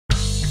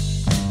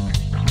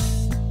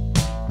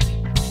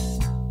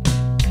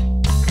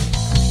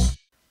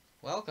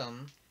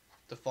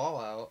to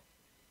Fallout.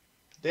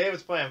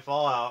 David's playing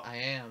Fallout. I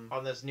am.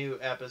 On this new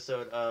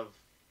episode of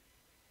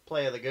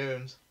Play of the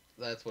Goons.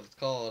 That's what it's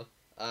called.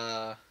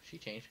 She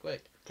changed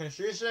quick. Can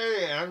she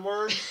say the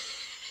N-word?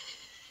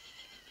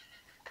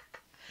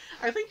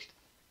 I think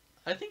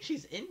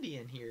she's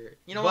Indian here.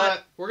 You know But-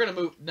 what? We're gonna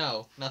move.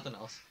 No, nothing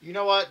else. You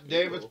know what?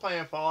 David's Ew.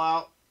 playing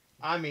Fallout.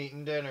 I'm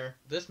eating dinner.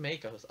 This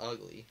Mako's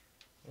ugly.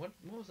 What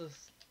was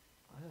this?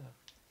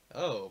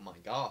 Oh my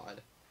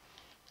god.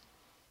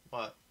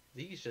 What?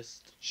 These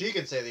just... She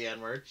can say the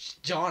N-word.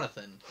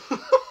 Jonathan.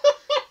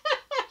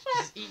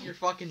 Just eat your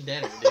fucking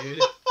dinner, dude.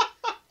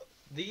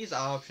 These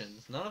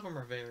options, none of them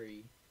are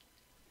very...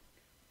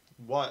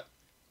 What?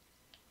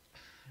 I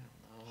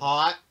don't know.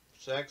 Hot?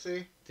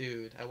 Sexy?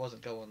 Dude, I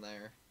wasn't going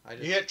there. I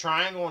just... You hit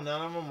triangle and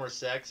none of them were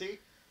sexy?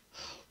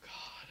 Oh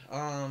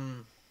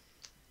god.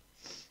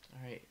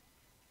 Alright.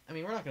 I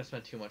mean, we're not gonna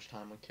spend too much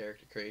time on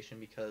character creation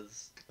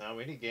because... No,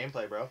 we need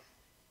gameplay, bro.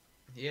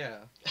 Yeah.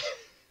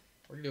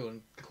 We're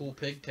doing cool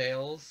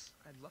pigtails.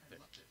 I'd love it.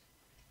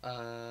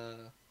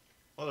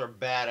 Oh, they're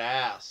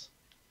badass.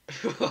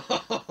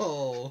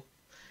 Oh,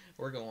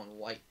 we're going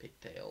white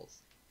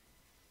pigtails.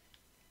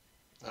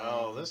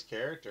 Oh, this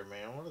character,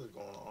 man. What is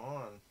going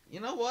on? You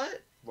know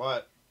what?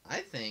 What?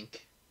 I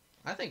think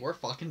we're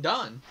fucking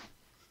done.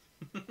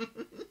 Look at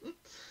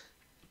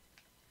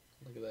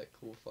that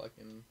cool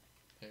fucking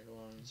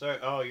hairline. So,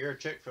 oh, you're a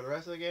chick for the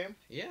rest of the game?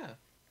 Yeah.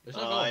 There's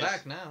no going Nice.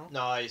 back now.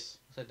 Nice.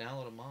 So I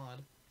download a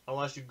mod.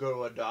 Unless you go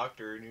to a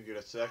doctor and you get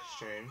a sex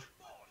change.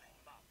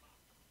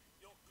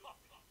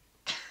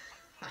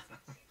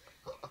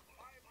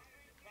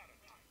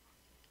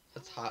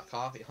 That's hot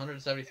coffee.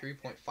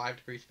 173.5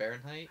 degrees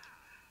Fahrenheit.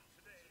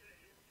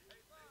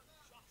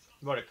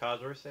 What, did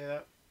Cosworth say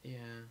that? Yeah.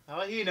 How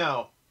would he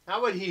know?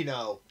 How would he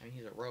know? I mean,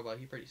 he's a robot.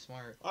 He's pretty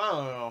smart. I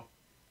don't know.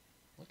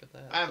 Look at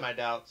that. I have my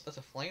doubts. That's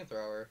a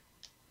flamethrower.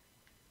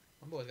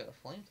 My boy's got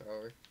a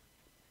flamethrower.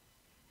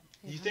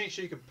 Do you think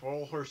she could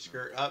pull her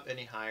skirt up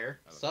any higher?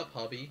 Sup,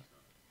 hubby?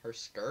 Her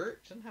skirt?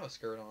 She doesn't have a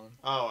skirt on.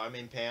 Oh, I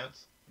mean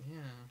pants. Yeah.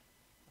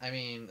 I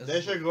mean...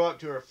 They should go up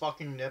to her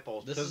fucking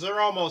nipples. This Because is- they're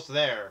almost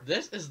there.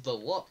 This is the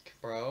look,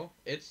 bro.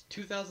 It's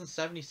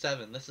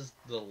 2077. This is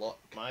the look.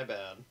 My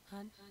bad.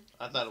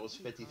 I thought it was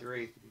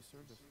 53.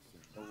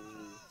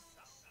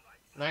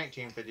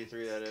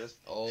 1953, that is.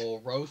 Oh,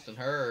 roasting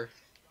her.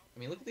 I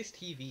mean, look at these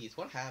TVs.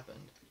 What happened?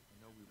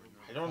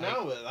 I don't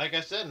know, but like I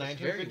said, It's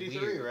very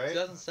 1953, weird. right?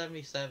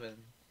 2077.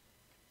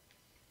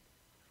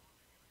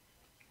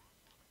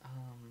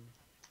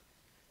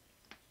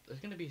 There's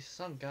gonna be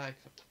some guy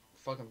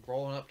fucking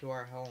rolling up to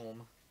our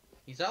home.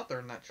 He's out there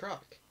in that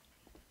truck.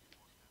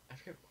 I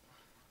forget.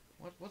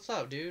 What's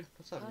up, dude?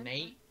 What's up,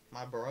 Nate?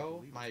 My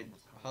bro? My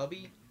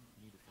hubby?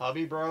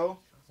 Hubby, bro?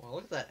 Well,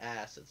 look at that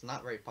ass. It's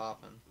not very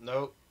popping.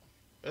 Nope.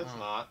 It's Oh.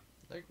 not.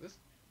 Like this.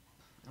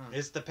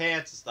 It's the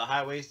pants. It's the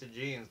high-waisted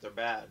jeans. They're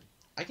bad.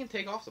 I can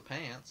take off the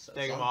pants.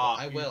 Take So them off.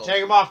 I will.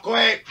 Take them off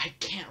quick! I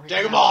can't. Right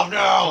Take 'em now. off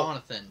now!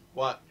 Jonathan,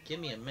 What? give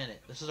me a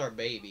minute. This is our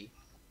baby.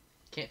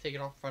 Can't take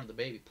it off in front of the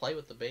baby. Play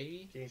with the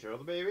baby. Can you throw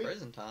the baby?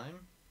 Prison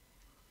time.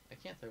 I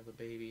can't throw the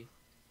baby.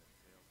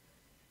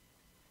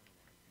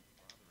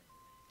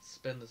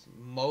 Spend this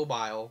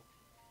mobile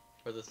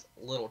for this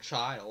little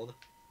child.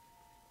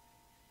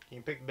 Can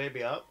you pick the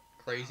baby up?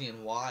 Crazy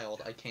and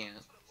wild. I can't.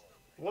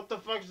 What the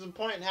fuck is the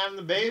point in having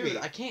the baby? Dude,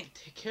 I can't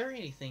carry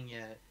anything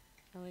yet.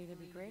 He'll either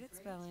be great at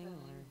spelling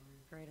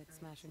or great at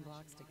smashing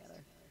blocks together.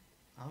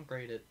 I'm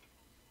great at...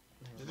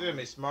 She's gonna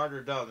be smart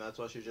or dumb, that's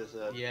what she just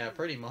said. Yeah,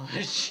 pretty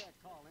much.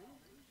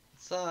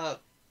 What's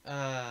up?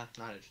 Not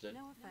interested.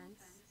 No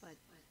offense, but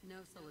no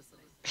soliciting.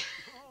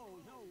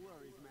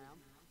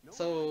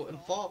 So, in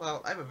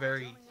Fallout, I have a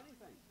very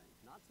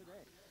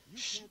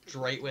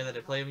straight way that I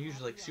play. I'm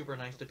usually, like, super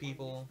nice to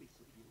people.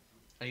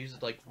 I use,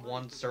 like,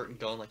 one certain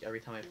gun, like, every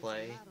time I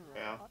play.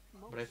 Yeah.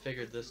 But I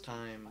figured this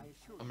time,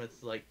 I'm gonna,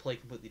 like, play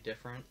completely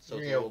different. So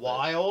You're it's a gonna little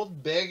get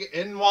wild, big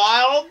and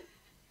wild? bit...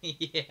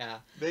 Yeah.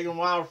 Big and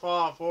wild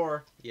Fallout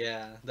 4.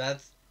 Yeah,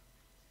 that's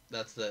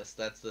this.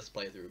 That's this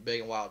playthrough. Big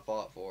and Wild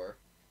Fallout 4.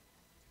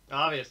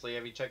 Obviously,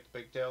 have you checked the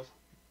pigtails?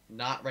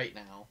 Not right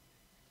now.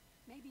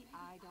 Maybe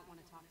I don't want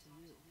to talk to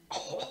you.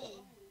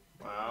 Oh,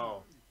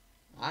 Wow.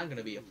 I'm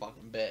gonna be a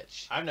fucking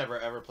bitch. I've never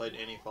ever played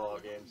any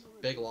Fallout games.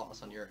 Big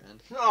loss on your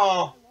end.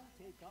 Oh!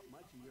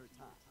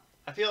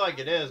 I feel like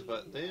it is,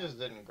 but they just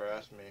didn't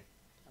grasp me.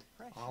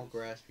 I'll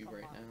grasp you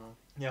right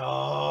now.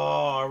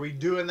 Oh, are we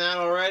doing that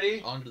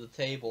already? Under the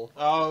table.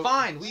 Oh,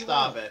 Fine, we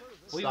stop won't. it.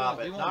 We Stop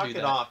won't- it. we won't Knock do it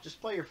that. off.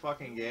 Just play your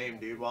fucking game,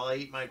 dude, while I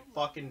eat my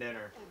fucking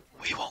dinner.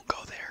 We won't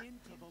go there.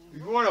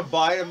 You want a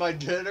bite of my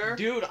dinner?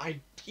 Dude, I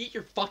eat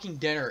your fucking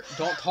dinner.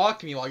 Don't talk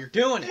to me while you're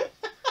doing it.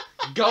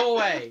 Go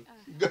away.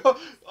 Go.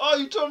 Oh,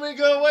 you told me to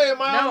go away. Am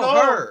I on No,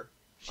 hold? her.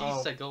 She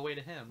Oh. said go away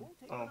to him.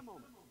 Oh.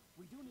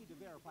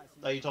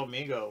 Thought you told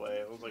me to go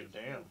away. I was like,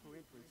 damn.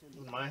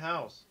 This is my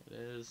house. It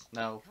is.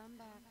 No. Come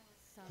back,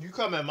 son. You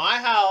come in my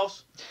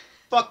house,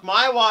 fuck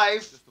my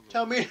wife,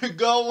 tell me to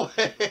go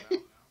away.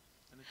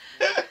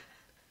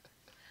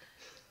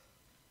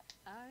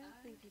 I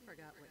think you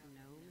forgot what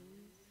no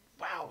means.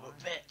 Wow, a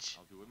bitch.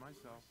 I'll do it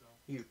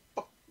You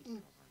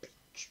fucking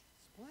bitch.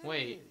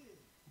 Wait.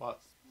 What?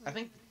 I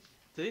think...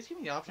 Did they give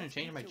me the option to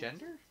change my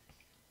gender?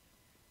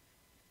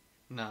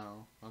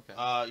 No. Okay.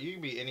 You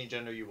can be any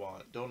gender you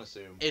want. Don't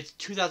assume. It's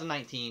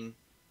 2019.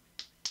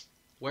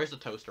 Where's the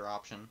toaster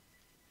option?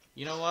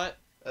 You know what?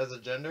 As a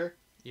gender?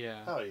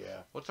 Yeah. Hell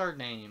yeah. What's our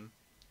name?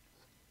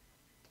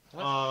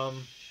 What?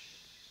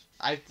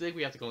 I think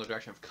we have to go in the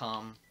direction of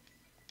come.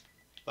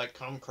 Like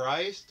come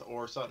Christ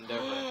or something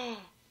different?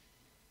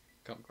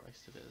 Come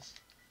Christ it is.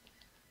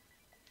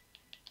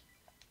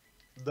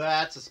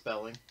 That's a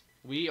spelling.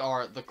 We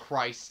are the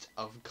Christ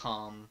of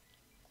come.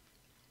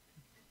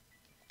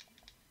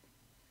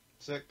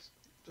 6.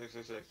 6,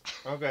 6, 6.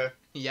 Okay.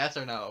 Yes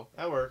or no?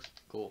 That works.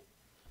 Cool.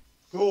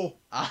 Cool.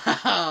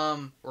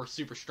 We're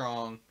super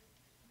strong.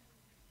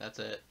 That's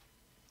it.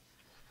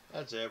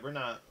 That's it. We're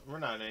not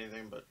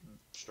anything but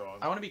strong.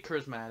 I want to be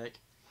charismatic.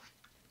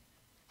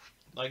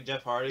 Like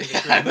Jeff Hardy, the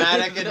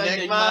charismatic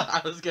enigma.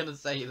 I was gonna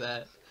say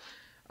that.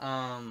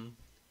 Let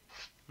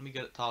me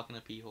good at talking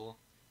to people.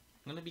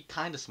 I'm gonna be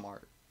kind of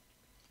smart.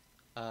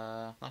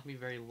 Not gonna be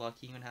very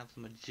lucky. I'm gonna have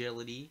some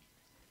agility,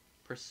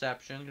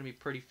 perception. I'm gonna be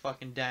pretty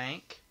fucking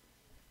dank.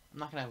 I'm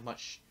not gonna have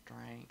much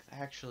strength.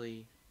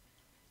 Actually,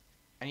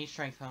 I need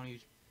strength. I want to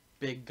use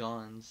big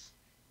guns.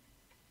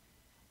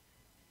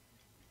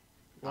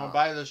 You wanna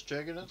buy this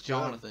chicken? It's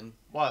Jonathan. Good.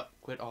 What?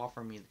 Quit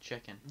offering me the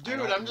chicken.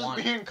 Dude, I'm just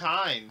being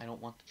kind. I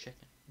don't want the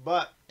chicken.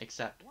 But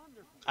Except.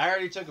 I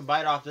already took a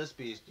bite off this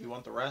piece. Do you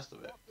want the rest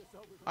of it?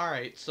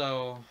 Alright,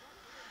 so.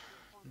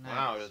 Next.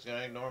 Wow, you're just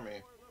gonna ignore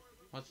me.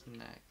 What's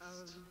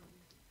next?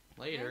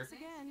 Later. Thanks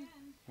again.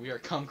 We are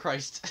Come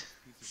Christ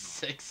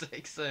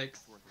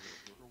 666.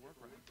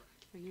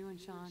 For you and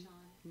Sean,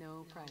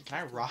 no prize. Can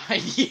I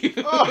ride you?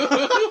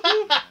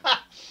 Oh.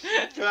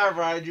 Can I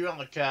ride you on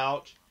the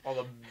couch? All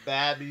the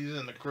babbies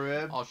in the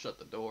crib? I'll shut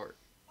the door.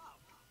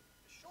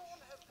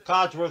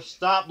 Codsworth,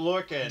 stop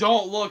looking.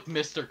 Don't look,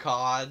 Mr.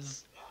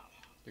 Cods.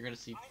 You're gonna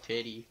see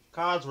titty.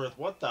 Codsworth,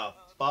 what the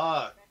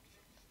fuck?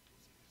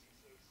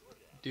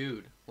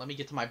 Dude, let me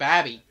get to my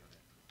babby.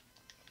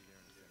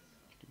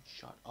 Dude,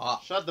 shut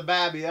up. Shut the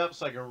babby up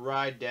so I can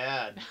ride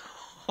dad.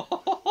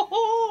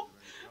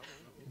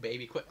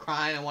 Baby, quit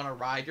crying. I want to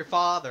ride your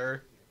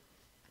father.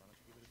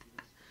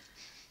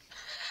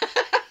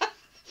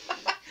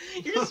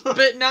 You're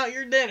spitting out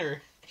your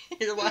dinner.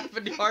 You're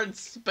laughing hard and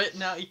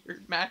spitting out your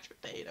mashed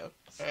potatoes.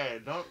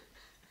 Hey, don't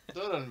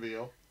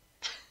unveil.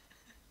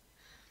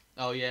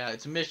 Oh yeah,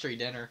 it's a mystery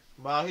dinner.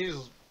 Well, He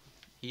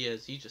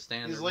is. He's just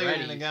standing he's there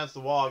leaning ready. against the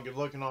wall,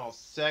 looking all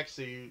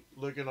sexy,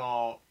 looking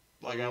all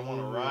like I want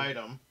to Ooh. ride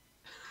him.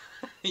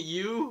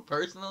 You,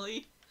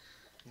 personally?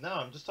 No,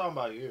 I'm just talking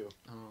about you.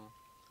 Oh.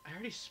 I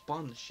already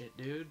spun the shit,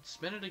 dude.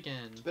 Spin it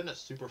again. Spin it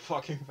super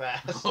fucking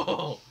fast.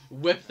 Oh,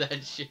 whip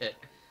that shit.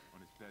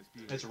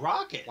 It's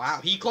rockets. Wow,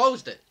 he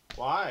closed it.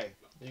 Why?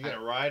 You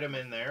gonna ride him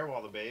in there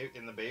while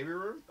in the baby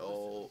room?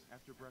 Oh.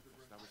 After breakfast,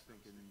 I was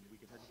thinking we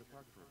could head to the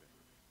park for a bit.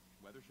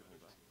 Weather should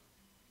hold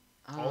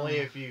up. Only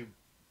if you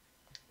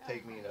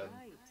take me to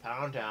Right.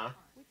 Pound Town.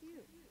 With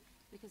you.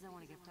 Because I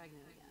want to get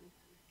pregnant again.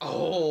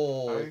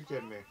 Oh. Are you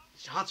kidding me?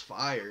 Shots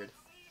fired.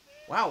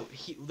 Wow,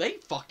 they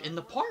fucked in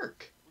the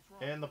park.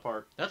 In the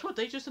park. That's what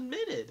they just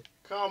admitted.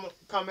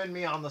 Come in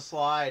me on the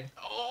slide.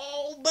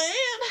 Oh,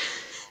 man.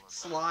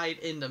 Slide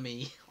into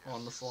me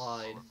on the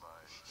slide.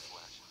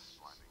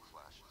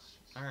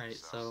 Alright,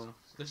 so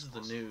this is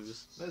the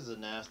news. This is a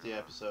nasty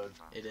episode.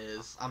 It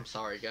is. I'm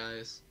sorry,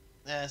 guys.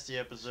 Nasty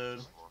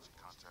episode.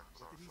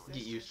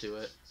 Get used to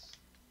it.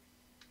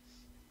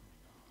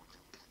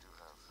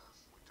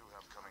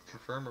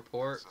 Confirm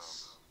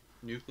reports.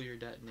 Nuclear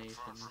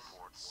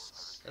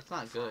detonations. That's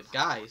not good.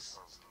 Guys.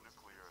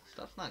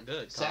 Stuff's not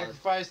good. God.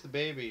 Sacrifice the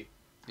baby.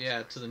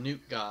 Yeah, to the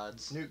nuke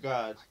gods. Nuke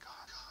God.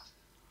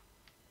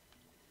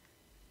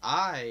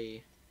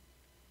 I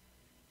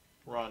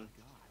Run.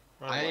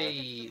 Run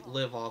away.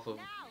 live off of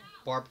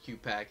barbecue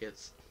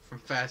packets from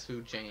fast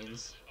food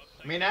chains.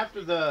 I mean,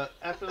 after the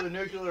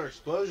nuclear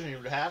explosion, you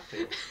would have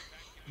to.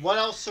 What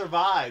else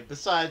survived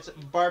besides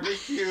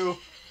barbecue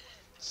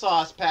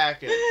sauce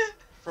packets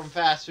from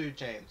fast food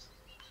chains?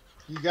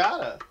 You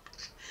gotta.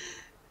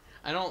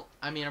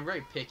 I mean, I'm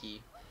very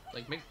picky.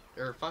 Like,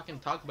 fucking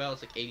Taco Bell,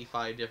 it's like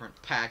 85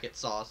 different packet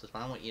sauces, but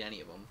I don't want to eat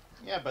any of them.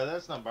 Yeah, but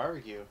that's not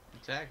barbecue.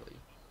 Exactly.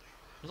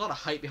 There's a lot of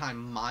hype behind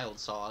mild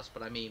sauce,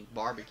 but I mean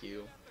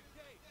barbecue.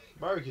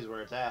 Barbecue's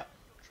where it's at.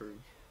 True.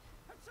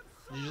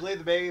 Did you leave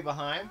the baby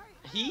behind?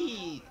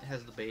 He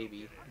has the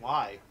baby.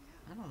 Why?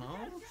 I don't know.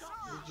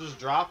 You just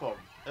drop him.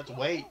 That's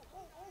weight.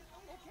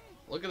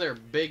 Look at their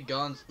big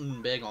guns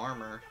and big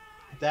armor.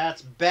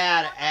 That's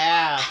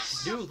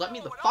badass. Dude, let me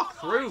the fuck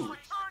through.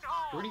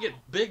 We're gonna get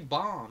big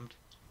bombed.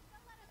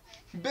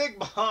 Big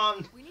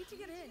bomb. We need to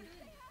get in.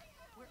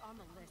 We're on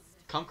the list.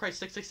 Come Christ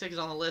 666 is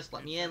on the list.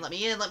 Let me in, let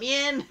me in, let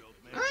me in!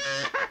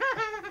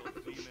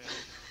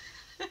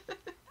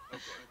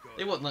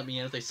 They wouldn't let me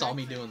in if they saw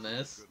me doing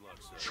this.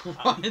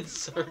 Run in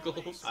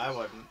circles. I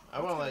wouldn't. I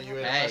wouldn't let you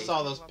in. Hey. I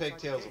saw those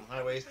pigtails and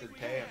high-waisted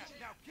pants.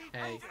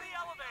 Hey.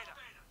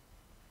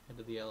 Head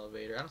to the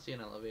elevator. I don't see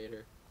an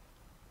elevator.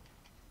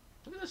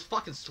 Look at this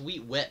fucking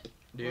sweet whip,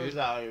 What is dude.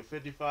 that, like a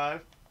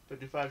 55?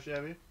 55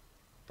 Chevy?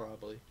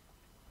 Probably.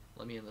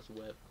 Let me in this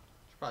whip.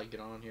 Should probably get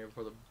on here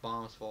before the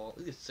bombs fall. Look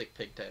at these sick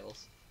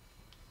pigtails.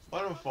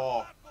 Let them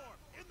fall.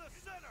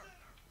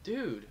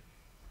 Dude.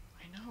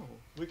 I know.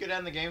 We could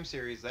end the game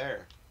series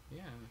there.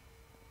 Yeah.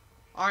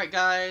 Alright,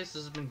 guys.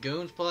 This has been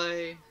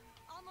GoonsPlay.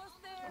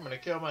 I'm gonna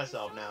kill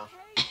myself now.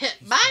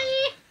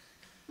 Bye!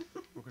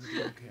 We're gonna be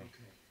okay.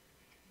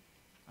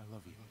 I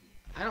love you.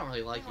 I don't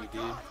really like you,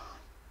 dude.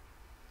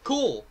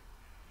 Cool.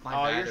 My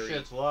battery. Your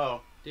shit's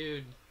low.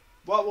 Dude.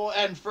 What will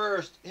end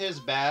first? His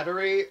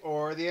battery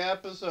or the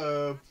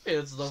episode?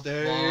 It's the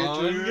Stay fun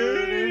tuned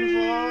game.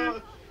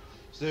 in.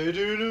 Stay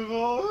tuned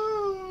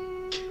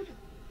in.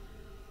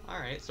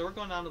 Alright, so we're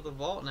going down to the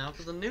vault now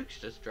because the nukes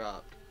just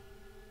dropped.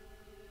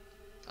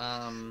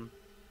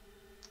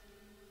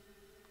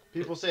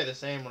 People say the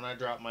same when I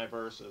drop my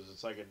verses.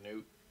 It's like a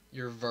nuke.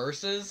 Your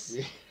verses?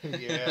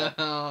 Yeah.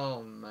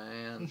 Oh,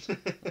 man.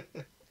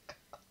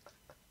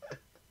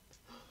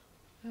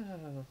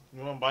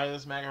 You want to buy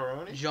this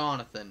macaroni?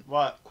 Jonathan,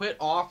 What? quit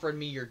offering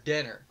me your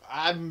dinner.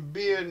 I'm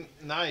being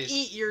nice.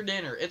 Eat your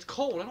dinner. It's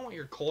cold. I don't want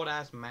your cold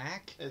ass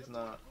mac. It's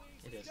not.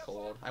 It is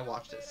cold. I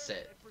watched it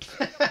sit.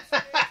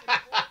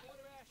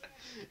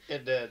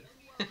 It did.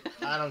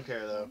 I don't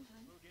care though.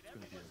 It's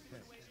gonna be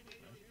okay.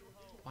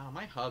 Wow,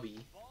 my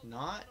hubby,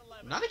 not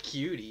a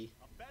cutie.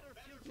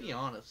 To be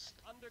honest.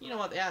 You know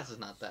what? The ass is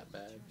not that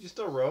bad. You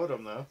still rode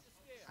him though.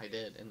 I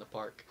did in the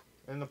park.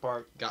 In the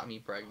park. Got me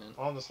pregnant.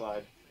 On the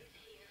slide.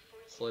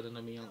 Slid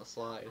into me on the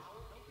slide.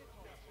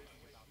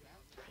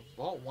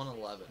 Vault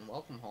 111.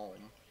 Welcome home.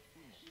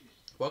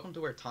 Welcome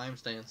to where time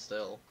stands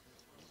still.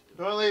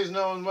 No one leaves,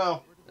 no one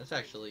will. That's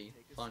actually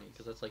funny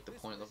because that's like the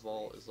point of the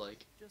vault is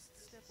like.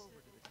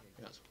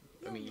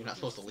 You're not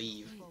supposed to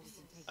leave.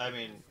 I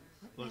mean,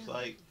 looks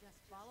like.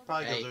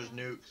 Probably because Hey. there's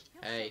nukes.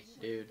 Hey,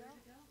 dude.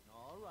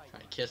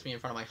 Trying to kiss me in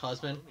front of my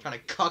husband? Trying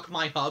to cuck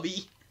my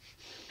hubby?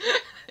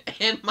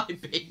 And my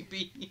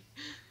baby?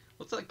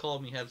 What's that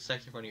called when you have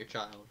sex in front of your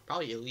child?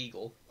 Probably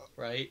illegal,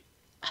 right?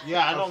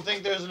 Yeah, I don't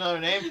think there's another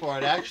name for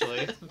it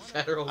actually.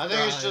 Federal I think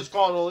it's crime. just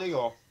called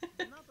illegal.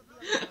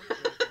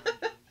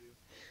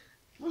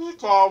 What's it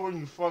called when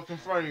you fuck in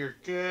front of your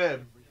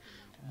kid?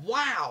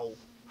 Wow!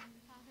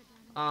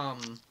 Are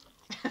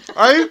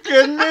you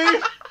kidding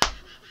me?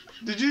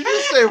 Did you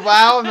just say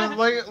wow and then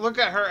look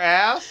at her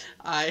ass?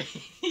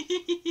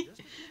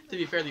 To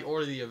be fair, the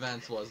order of the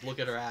events was look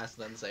at her ass,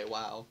 then say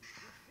wow.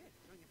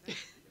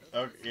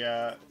 Okay,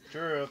 yeah,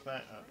 true.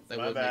 That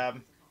My would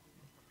bad.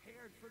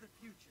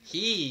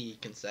 He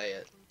can say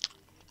it.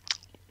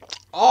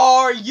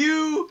 Are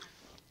you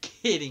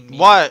kidding me?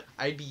 What?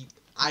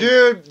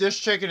 Dude, This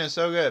chicken is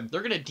so good.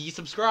 they're gonna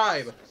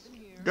desubscribe.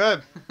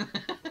 Good.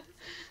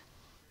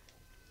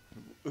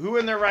 Who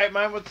in their right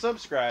mind would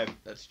subscribe?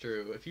 That's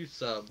true. If you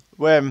sub.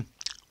 When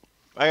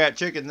I got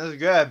chicken, this is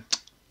good.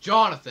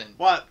 Jonathan,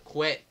 What?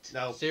 quit.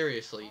 No.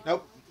 Seriously.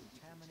 Nope.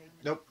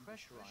 Nope.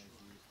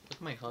 Look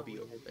at my hubby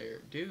over there.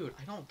 Dude,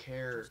 I don't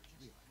care.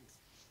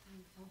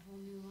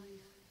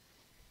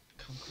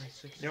 Come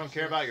Christ, You don't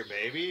care about your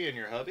baby and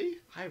your hubby?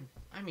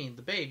 I mean,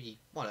 the baby,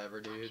 whatever,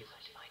 dude.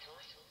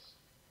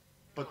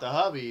 But the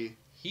hubby,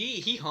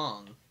 He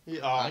hung. he,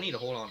 I need to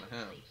hold on to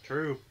him.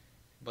 true.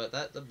 But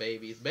the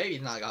baby's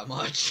not got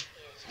much.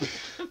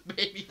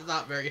 Baby's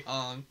not very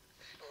hung.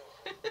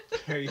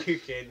 Are you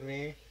kidding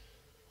me?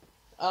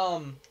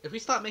 If we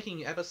stop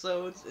making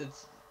episodes,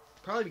 it's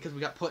probably because we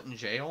got put in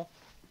jail.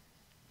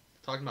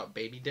 Talking about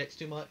baby dicks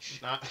too much.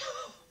 Not.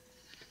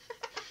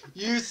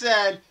 You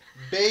said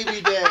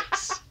baby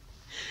dicks.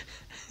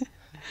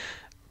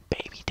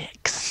 Baby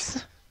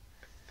dicks.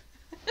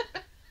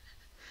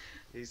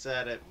 He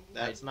said it.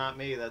 That's not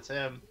me. That's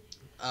him.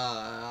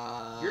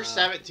 You're You're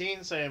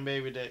 17 saying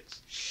baby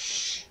dicks.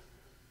 Shh.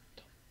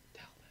 Don't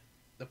tell them.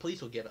 The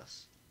police will get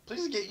us.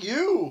 Please get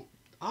you.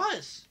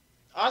 Us.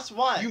 Us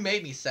what? You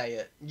made me say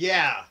it.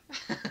 Yeah.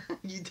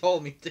 You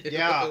told me to.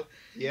 Yeah.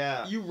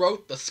 Yeah. You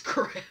wrote the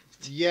script.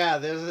 Yeah.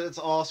 It's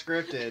all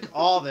scripted.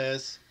 All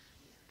this.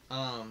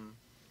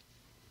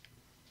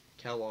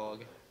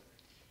 Kellogg. I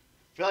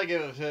feel like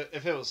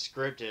if it was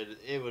scripted,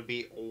 it would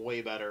be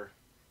way better.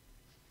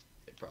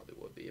 It probably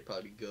would be. It'd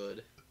probably be good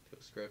if it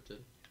was scripted.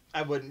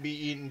 I wouldn't be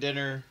eating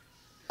dinner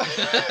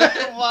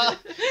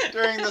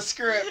during the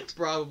script.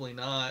 Probably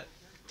not.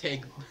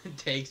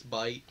 Takes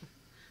bite.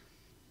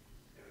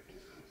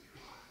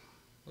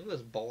 Look at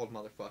this bald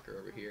motherfucker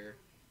over here.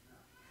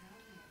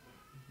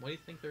 What do you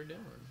think they're doing?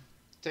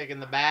 Taking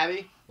the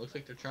babby Looks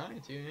like they're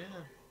trying to, yeah.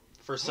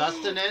 for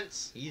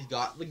sustenance. He's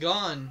got the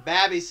gun.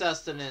 Babby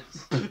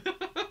sustenance.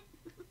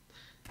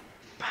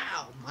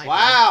 Pow! My God.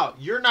 Wow,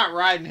 you're not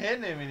riding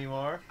hitting him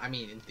anymore. I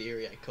mean, in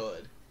theory, I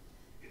could.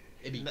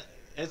 It'd be.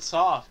 It's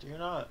soft. You're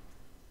not.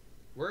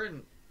 We're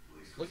in.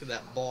 Look at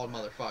that bald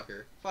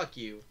motherfucker. Fuck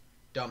you,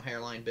 dumb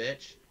hairline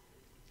bitch.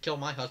 Kill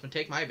my husband,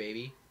 take my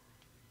baby.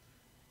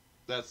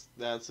 That's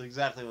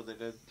exactly what they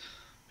did.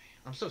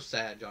 I'm so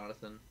sad,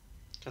 Jonathan.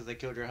 Because they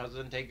killed your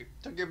husband,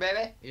 took your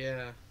baby.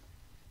 Yeah.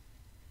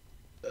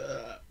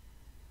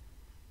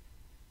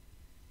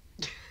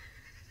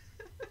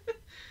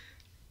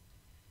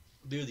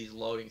 Dude, these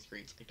loading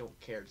screens, I don't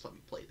care. Just let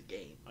me play the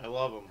game. I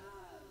love them.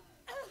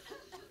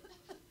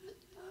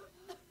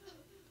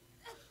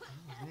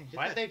 Oh, man,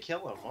 Why'd they kill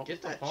him? What was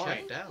get the that point?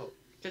 checked out.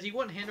 Because he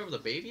wouldn't hand over the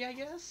baby, I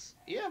guess?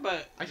 Yeah,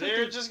 but I feel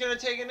they're like just gonna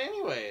take it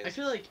anyways. I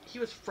feel like he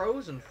was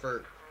frozen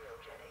for...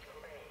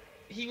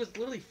 He was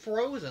literally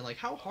frozen. Like,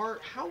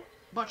 how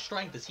much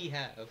strength does he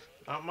have?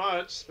 Not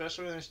much,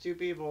 especially when there's two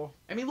people.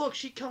 I mean, look,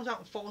 she comes out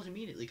and falls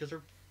immediately because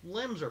her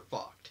limbs are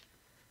fucked.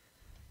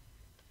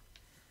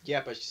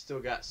 Yeah, but she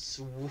still got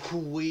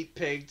sweet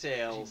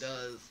pigtails.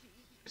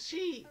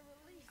 She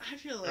does. I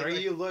feel like... Are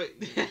you look?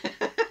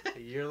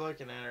 You're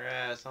looking at her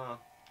ass, huh?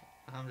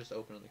 I'm just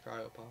opening the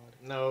cryopod.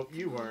 No,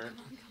 you weren't.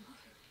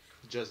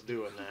 Just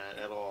doing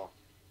that at all.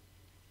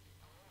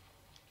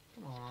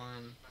 Come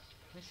on.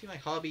 Let me see my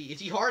hubby. Is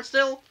he hard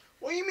still?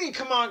 What do you mean?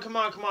 Come on, come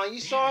on, come on! You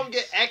saw him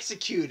get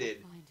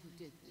executed. Find who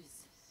did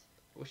this,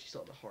 I wish he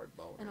saw the hard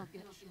boner. and I'll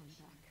get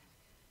Sean back.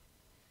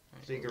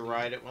 Alright, So you could well,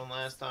 ride it one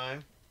last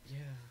time.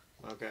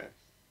 Yeah. Okay.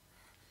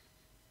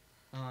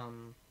 Wow,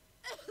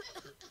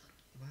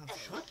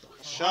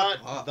 Shut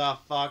up. the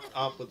fuck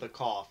up with the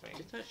coughing.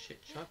 Get that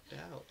shit chucked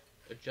out.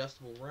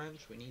 Adjustable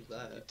wrench, we need You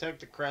that. took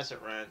the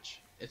crescent wrench.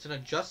 It's an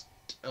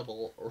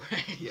adjustable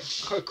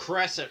wrench.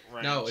 Crescent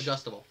wrench. No,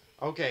 adjustable.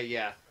 Okay,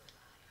 yeah.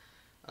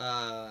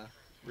 Uh,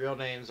 Real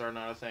names are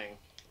not a thing.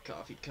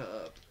 coffee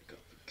cup.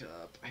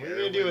 What are you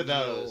gonna do with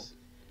heroin needle. those?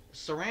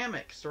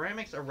 Ceramic.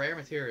 Ceramic's a rare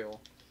material.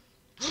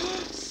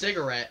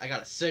 Cigarette. I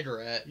got a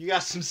cigarette. You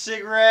got some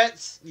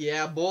cigarettes?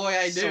 Yeah, boy,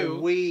 I do.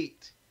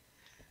 Sweet.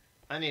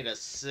 I need a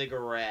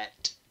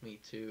cigarette. Me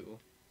too,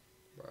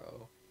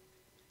 bro.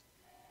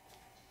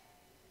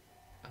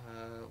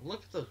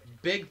 Look at those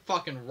big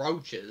fucking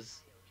roaches.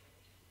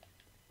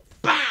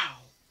 Bow!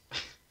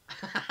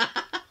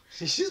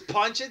 Did you just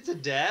punch it to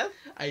death?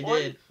 I One-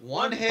 did.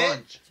 one One hit?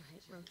 punch.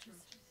 Giant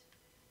roaches.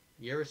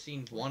 You ever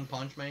seen One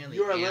Punch Man? The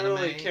You are anime?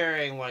 literally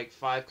carrying like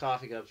 5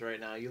 coffee cups right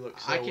now. You look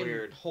so I can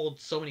weird. hold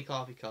so many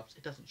coffee cups.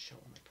 It doesn't show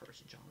on my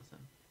person, Jonathan.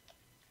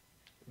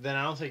 Then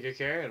I don't think you're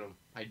carrying them.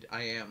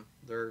 I am.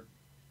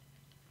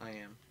 I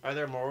am. Are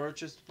there more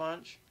roaches to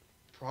punch?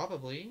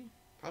 Probably.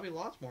 Probably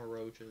lots more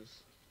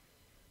roaches.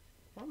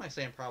 What am I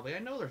saying probably? I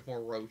know there's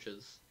more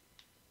roaches.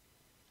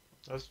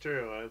 That's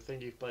true. I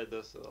think you've played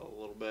this a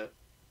little bit.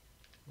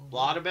 A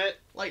lot of it?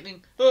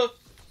 Lightning.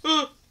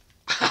 I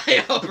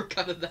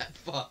uppercutted that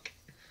fuck.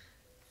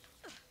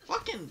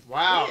 Fucking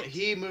Wow, quit.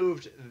 he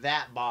moved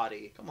that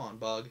body. Come on,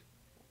 bug.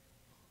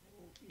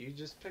 You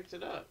just picked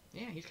it up.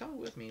 Yeah, he's coming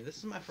with me. This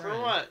is my friend.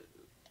 For what?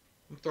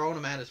 I'm throwing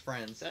him at his Is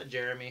friends. that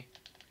Jeremy?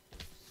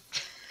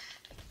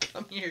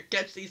 Come here,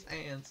 catch these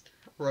hands,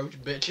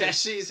 roach bitch.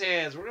 Catch these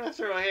hands. We're gonna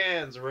throw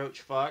hands,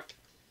 roach fuck.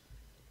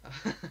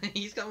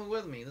 He's coming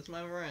with me. That's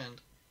my friend.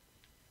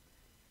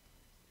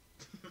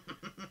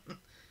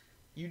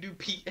 You do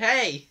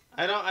Hey!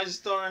 I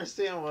just don't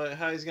understand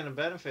how he's gonna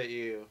benefit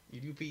you.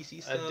 You do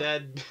PC stuff? A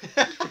dead.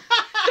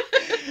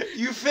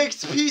 You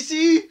fixed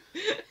PC?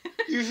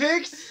 You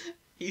fixed?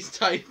 He's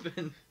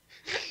typing.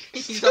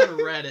 He's on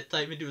Reddit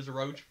typing to his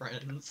roach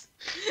friends.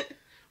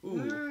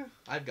 Ooh,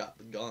 I've got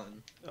the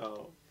gun.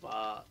 Oh,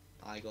 fuck.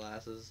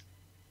 Eyeglasses.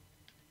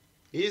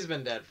 He's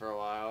been dead for a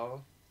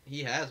while.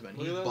 He has been.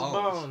 Look He's at those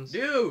bones. bones.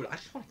 Dude, I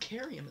just want to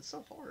carry him. It's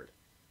so hard.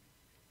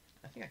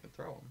 I think I can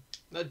throw him.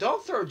 No,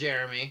 don't throw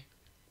Jeremy.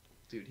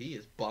 Dude, he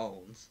is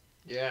bones.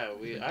 Yeah,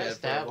 He's been I dead for a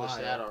established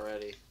while. that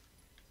already.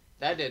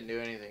 That didn't do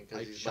anything I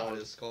because he's shot bones.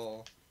 his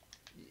skull.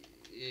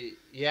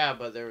 Yeah,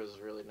 but there was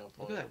really no Look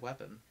point. at that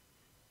weapon.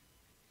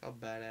 How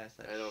badass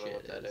that I don't know shit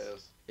what that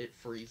is. It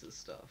freezes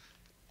stuff.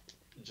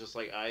 Just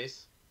like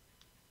ice.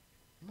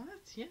 What?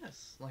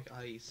 Yes, like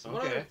ice. Okay.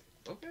 What other-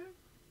 Okay.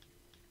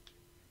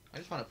 I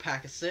just want a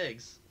pack of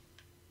cigs.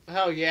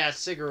 Hell yeah,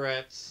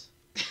 cigarettes.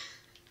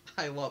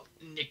 I love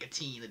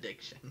nicotine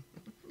addiction.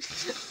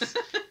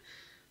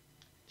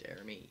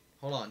 Jeremy.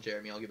 Hold on,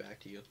 Jeremy. I'll get back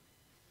to you.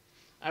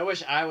 I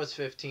wish I was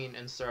 15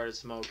 and started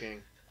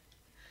smoking.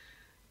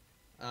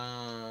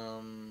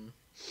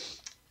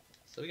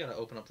 So we gotta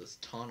open up this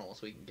tunnel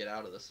so we can get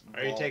out of this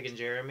Are you vault. taking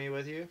Jeremy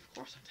with you? Of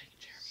course I'm taking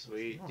Jeremy.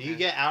 Sweet. don't Do you have-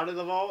 get out of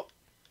the vault?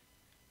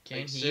 Can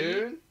Like, he?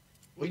 soon?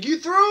 Well, you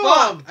threw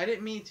Fuck! him! I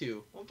didn't mean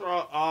to. Don't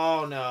throw.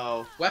 Oh,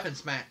 no. Weapon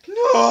smack.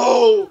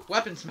 No!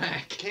 Weapon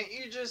smack. Can't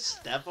you just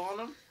step on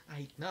him?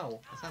 No,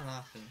 that's not an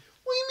option.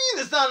 What do you mean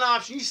that's not an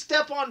option? You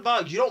step on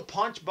bugs. You don't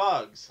punch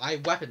bugs. I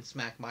weapon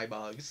smack my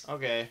bugs.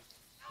 Okay.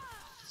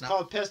 It's Not-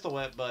 called pistol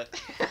whip, but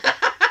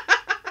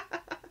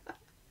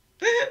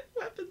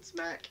Weapon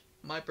smack.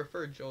 My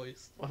preferred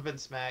choice. weapon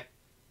smack.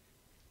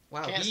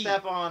 Wow, Can't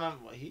step on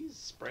him. Well, he's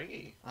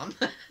springy.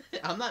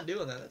 I'm not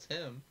doing that. That's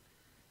him.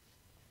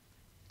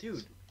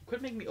 Dude,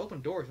 quit making me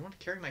open doors. I want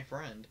to carry my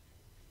friend.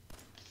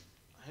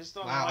 I just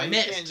don't Wow, know why I you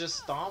missed. can't just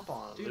stomp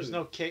on him. There's Dude.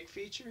 no kick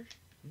feature.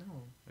 No,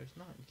 there's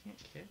not. You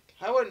can't kick.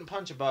 I wouldn't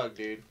punch a bug,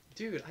 dude.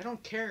 Dude, I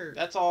don't care.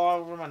 That's all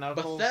over my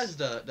knuckles.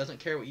 Bethesda doesn't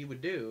care what you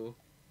would do.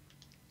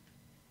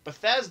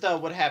 Bethesda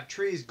would have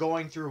trees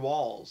going through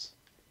walls.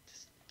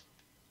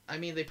 I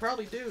mean, they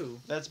probably do.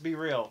 Let's be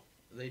real.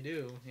 They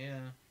do, yeah.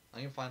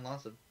 I can find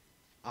lots of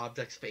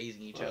objects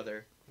facing each What?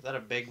 other. Is that a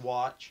big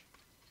watch?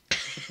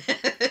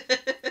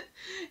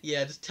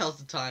 Yeah, it just tells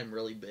the time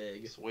really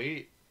big.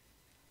 Sweet.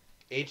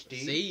 HD?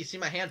 See? You see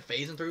my hand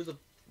phasing through the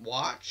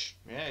watch?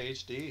 Yeah,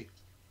 HD.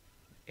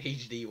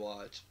 HD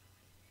watch.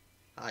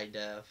 High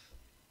def.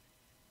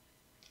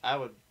 I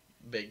would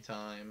Big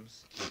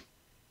times.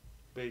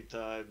 big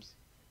times.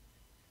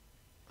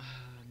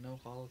 No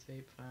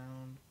holotape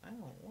found. I don't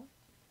what?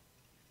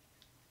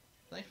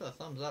 Thanks for the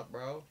thumbs up,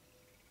 bro.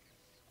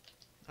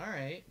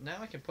 Alright, now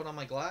I can put on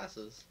my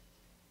glasses.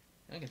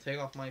 I can take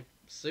off my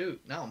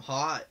suit. Now I'm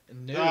hot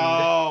and nude.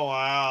 Oh,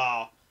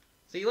 wow.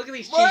 See, look at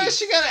these What, cheeks.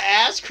 she got an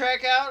ass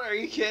crack out? Are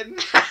you kidding?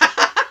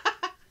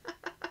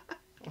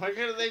 Why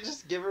couldn't they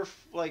just give her,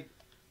 like...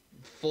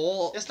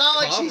 Full It's not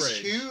like coverage. she's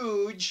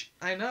huge.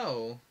 I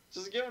know.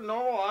 Just give her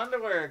normal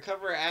underwear.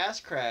 Cover her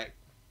ass crack.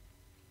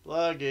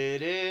 Plug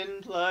it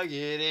in. Plug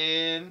it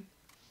in.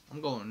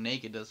 I'm going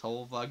naked this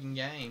whole fucking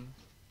game.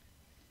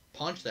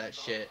 Punch that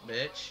shit,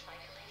 bitch.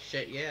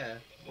 Shit, yeah.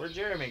 Where'd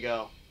Jeremy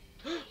go?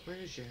 Where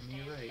is Jeremy?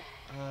 You're right.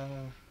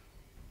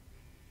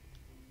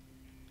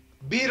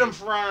 Beat him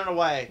for running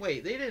away.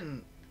 Wait, they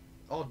didn't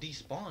all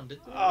despawn, did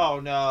they? Oh,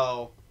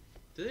 no.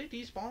 Did they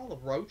despawn all the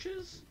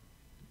roaches?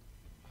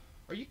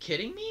 Are you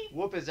kidding me?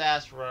 Whoop his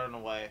ass for running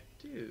away.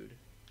 Dude,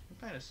 I'm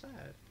kind of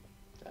sad.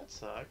 That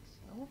sucks.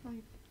 I want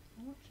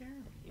Jeremy.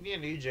 You need a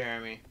new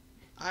Jeremy.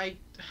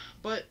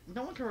 But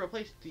no one can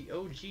replace the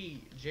OG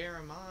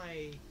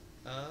Jeremiah,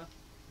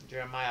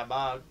 Jeremiah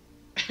Bog.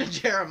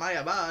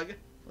 Jeremiah Bog.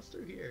 What's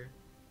through here?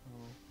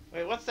 Oh,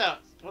 Wait, what's that?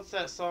 What's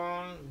that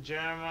song?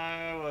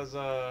 Jeremiah was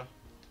I have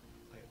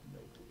no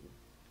clue.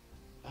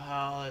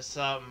 Oh, there's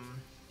something.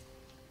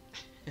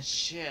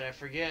 Shit, I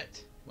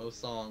forget. Most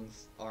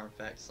songs are in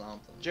fact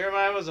something.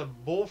 Jeremiah was a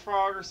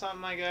bullfrog or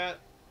something like that.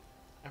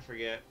 I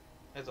forget.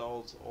 It's an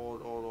old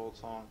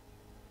song.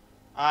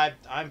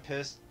 I'm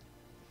pissed.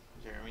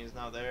 Jeremy's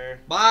not there.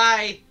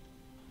 Bye!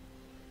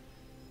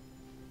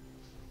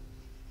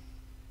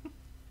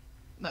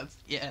 That's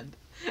the end.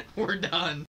 We're done.